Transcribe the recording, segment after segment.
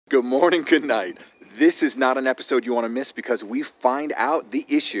Good morning, good night. This is not an episode you want to miss because we find out the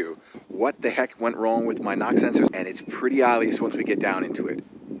issue. What the heck went wrong with my knock sensors? And it's pretty obvious once we get down into it.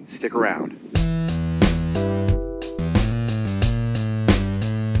 Stick around.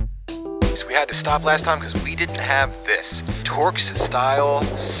 So we had to stop last time because we didn't have this Torx style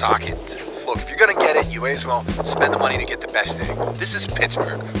socket. Look, if you're gonna get it, you may as well spend the money to get the best thing. This is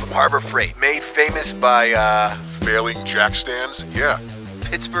Pittsburgh from Harbor Freight, made famous by failing jack stands? Yeah.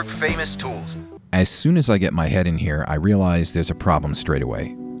 Pittsburgh famous tools. As soon as I get my head in here, I realize there's a problem straight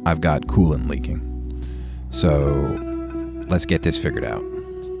away. I've got coolant leaking. So let's get this figured out.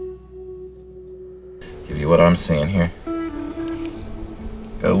 Give you what I'm seeing here.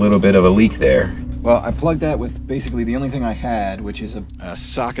 Got a little bit of a leak there. Well, I plugged that with basically the only thing I had, which is a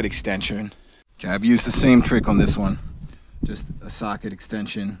socket extension. Okay, I've used the same trick on this one. Just a socket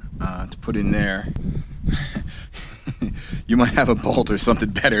extension to put in there. You might have a bolt or something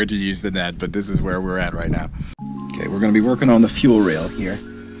better to use than that, but this is where we're at right now. Okay, we're gonna be working on the fuel rail here.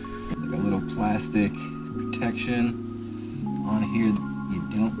 Like a little plastic protection on here.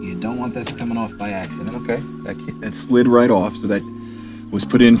 You don't want this coming off by accident. Okay, that slid right off, so that was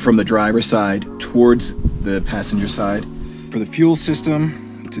put in from the driver's side towards the passenger side. For the fuel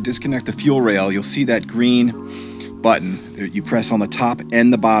system, to disconnect the fuel rail, you'll see that green button that you press on the top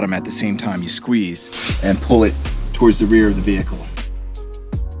and the bottom at the same time. You squeeze and pull it towards the rear of the vehicle.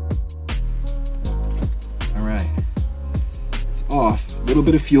 All right, it's off. A little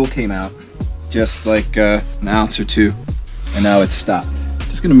bit of fuel came out, just like an ounce or two, and now it's stopped.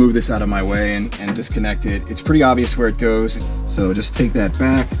 Just gonna move this out of my way and disconnect it. It's pretty obvious where it goes, so just take that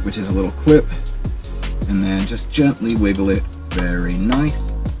back, which is a little clip, and then just gently wiggle it. Very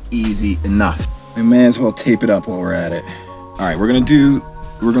nice, easy enough. We may as well tape it up while we're at it. All right, we're gonna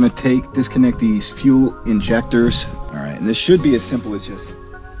disconnect these fuel injectors. All right, and this should be as simple as just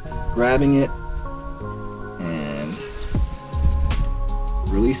grabbing it and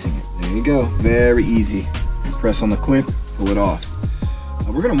releasing it. There you go, very easy. Press on the clip, pull it off.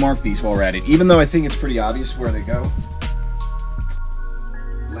 We're gonna mark these while we're at it, even though I think it's pretty obvious where they go.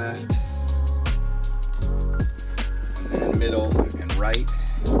 Left, and then middle and right.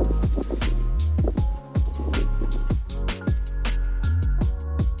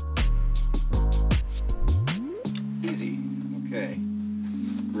 Easy, okay,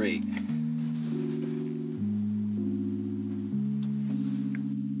 great.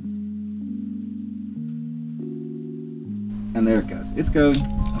 And there it goes. It's going.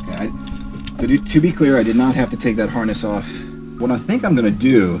 Okay. So to be clear, I did not have to take that harness off. What I think I'm going to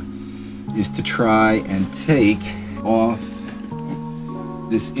do is to try and take off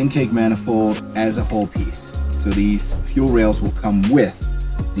this intake manifold as a whole piece. So these fuel rails will come with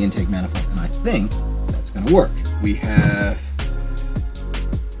the intake manifold, and I think that's going to work. We have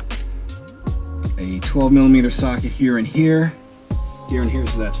a 12mm socket here and here,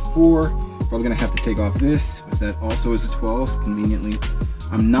 so that's 4. Probably gonna have to take off this, which that also is a 12, conveniently.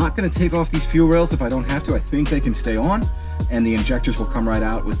 I'm not gonna take off these fuel rails if I don't have to. I think they can stay on, and the injectors will come right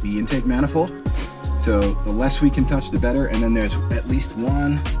out with the intake manifold. So the less we can touch, the better. And then there's at least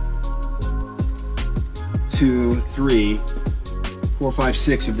 1, 2, 3, 4, 5,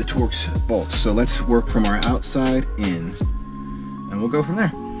 6 of the Torx bolts. So let's work from our outside in, and we'll go from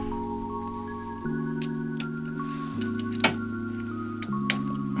there.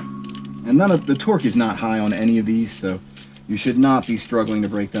 And none of the torque is not high on any of these, so you should not be struggling to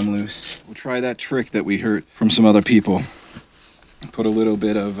break them loose. We'll try that trick that we heard from some other people. Put a little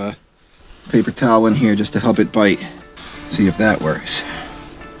bit of paper towel in here just to help it bite. See if that works.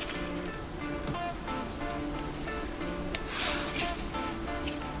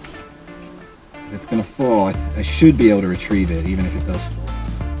 If it's gonna fall, I should be able to retrieve it, even if it does fall.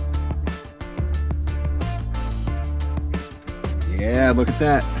 Yeah, look at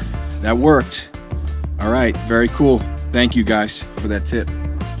that. That worked. All right, very cool. Thank you guys for that tip.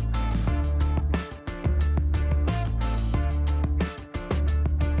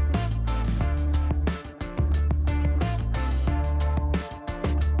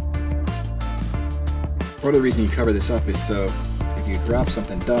 Part of the reason you cover this up is so if you drop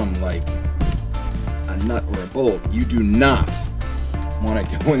something dumb like a nut or a bolt, you do not want it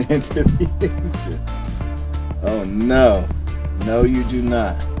going into the engine. Oh no, no you do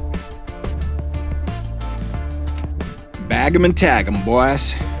not. Bag 'em and tag 'em,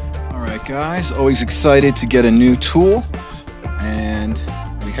 boys. All right, guys, always excited to get a new tool. And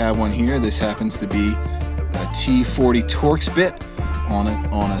we have one here. This happens to be a T40 Torx bit on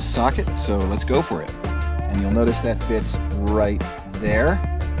a socket, so let's go for it. And you'll notice that fits right there.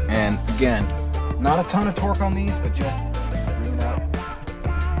 And again, not a ton of torque on these, but just bring it out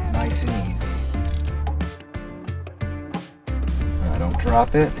Nice and easy. Don't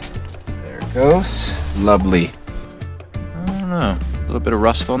drop it. There it goes. Lovely. I don't know. A little bit of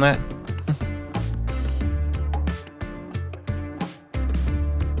rust on that.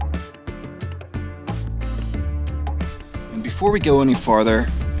 And before we go any farther,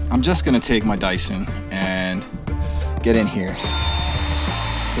 I'm just going to take my Dyson and get in here.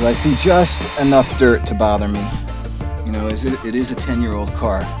 Because I see just enough dirt to bother me. You know, it is a 10-year-old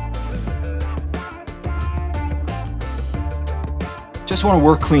car. Just want to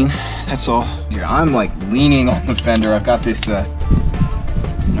work clean, that's all. Here, I'm like leaning on the fender. I've got this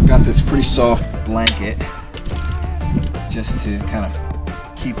pretty soft blanket just to kind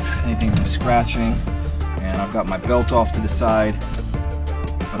of keep anything from scratching. And I've got my belt off to the side,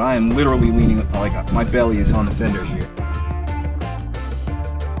 but I am literally leaning, like my belly is on the fender here.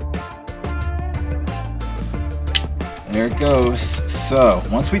 There it goes. So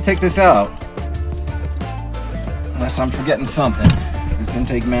once we take this out, unless I'm forgetting something, this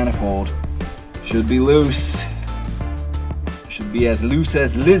intake manifold should be loose. Should be as loose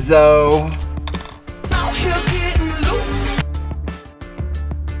as Lizzo. Out here getting loose.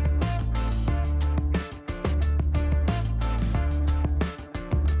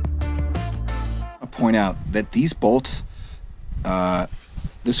 I'll point out that these bolts,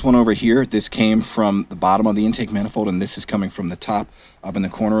 this one over here, this came from the bottom of the intake manifold, and this is coming from the top up in the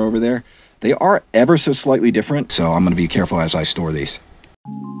corner over there. They are ever so slightly different, so I'm going to be careful as I store these.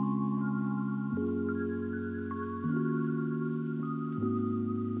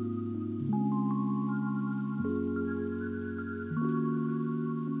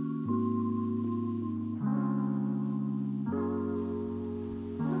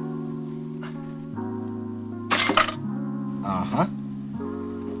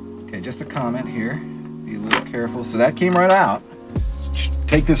 Okay, just a comment here. Be a little careful. So that came right out.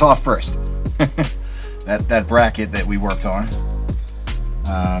 Take this off first. that bracket that we worked on.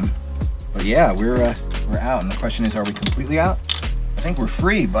 But yeah, we're out, and the question is, are we completely out? I think we're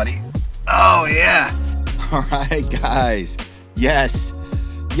free, buddy. Oh yeah. All right, guys. Yes.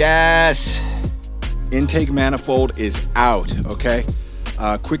 Intake manifold is out. Okay.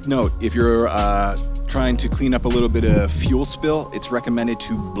 Quick note: if you're trying to clean up a little bit of fuel spill, it's recommended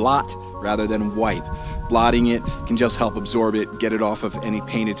to blot rather than wipe. Blotting it can just help absorb it, get it off of any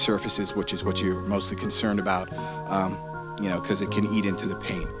painted surfaces, which is what you're mostly concerned about, you know, because it can eat into the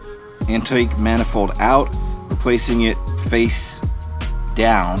paint. Intake manifold out, replacing it face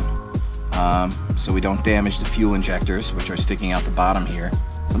down, so we don't damage the fuel injectors, which are sticking out the bottom here.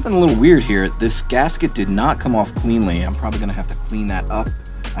 Something a little weird here, this gasket did not come off cleanly. I'm probably gonna have to clean that up.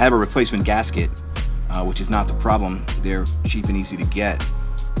 I have a replacement gasket, which is not the problem. They're cheap and easy to get,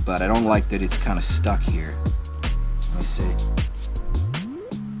 but I don't like that it's kind of stuck here. Let me see.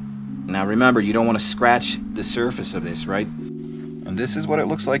 Now remember, you don't want to scratch the surface of this, right? And this is what it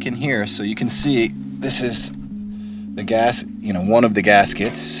looks like in here. So you can see this is the gas, you know, one of the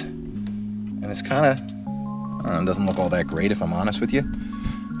gaskets, and it's kind of, I don't know, it doesn't look all that great if I'm honest with you.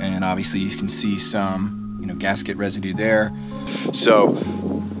 And obviously you can see some, you know, gasket residue there. So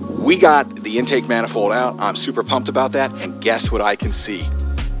we got the intake manifold out. I'm super pumped about that. And guess what I can see?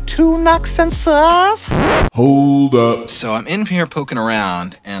 2 knock sensors. Hold up. So I'm in here poking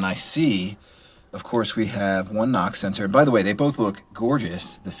around, and I see, of course, we have one knock sensor. And by the way, they both look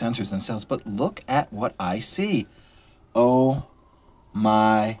gorgeous, the sensors themselves, but look at what I see. Oh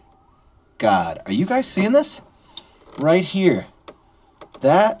my God. Are you guys seeing this? Right here.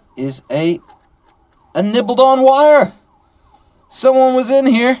 That is a nibbled on wire. Someone was in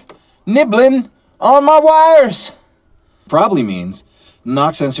here nibbling on my wires. Probably means the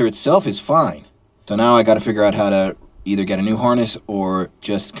knock sensor itself is fine. So now I got to figure out how to either get a new harness or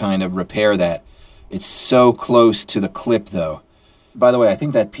just kind of repair that. It's so close to the clip though. By the way, I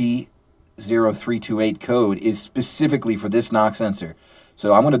think that P0328 code is specifically for this knock sensor.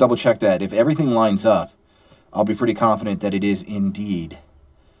 So I'm going to double check that. If everything lines up, I'll be pretty confident that it is indeed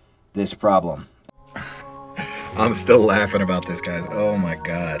this problem. I'm still laughing about this, guys. Oh my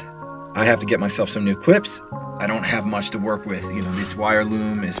God. I have to get myself some new clips. I don't have much to work with. You know, this wire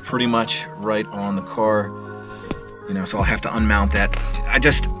loom is pretty much right on the car. You know, so I'll have to unmount that.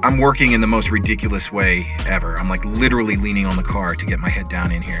 I'm working in the most ridiculous way ever. I'm like literally leaning on the car to get my head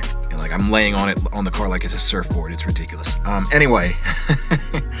down in here. You know, like I'm laying on the car like it's a surfboard. It's ridiculous. Anyway,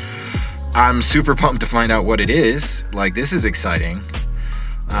 I'm super pumped to find out what it is. Like, this is exciting.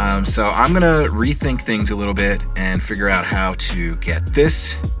 So I'm gonna rethink things a little bit and figure out how to get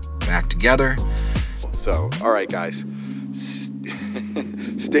this back together. So, all right, guys,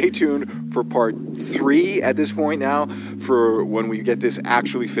 stay tuned for part 3 at this point now, for when we get this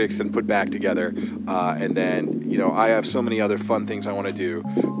actually fixed and put back together. And then, you know, I have so many other fun things I want to do,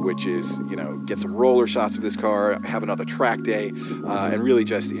 which is, you know, get some roller shots of this car, have another track day, and really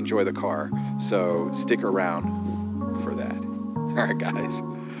just enjoy the car. So stick around for that. All right, guys.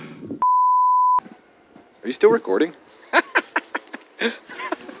 Are you still recording?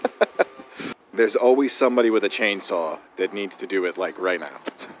 There's always somebody with a chainsaw that needs to do it like right now.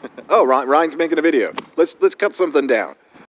 Oh, Ryan's making a video. Let's cut something down.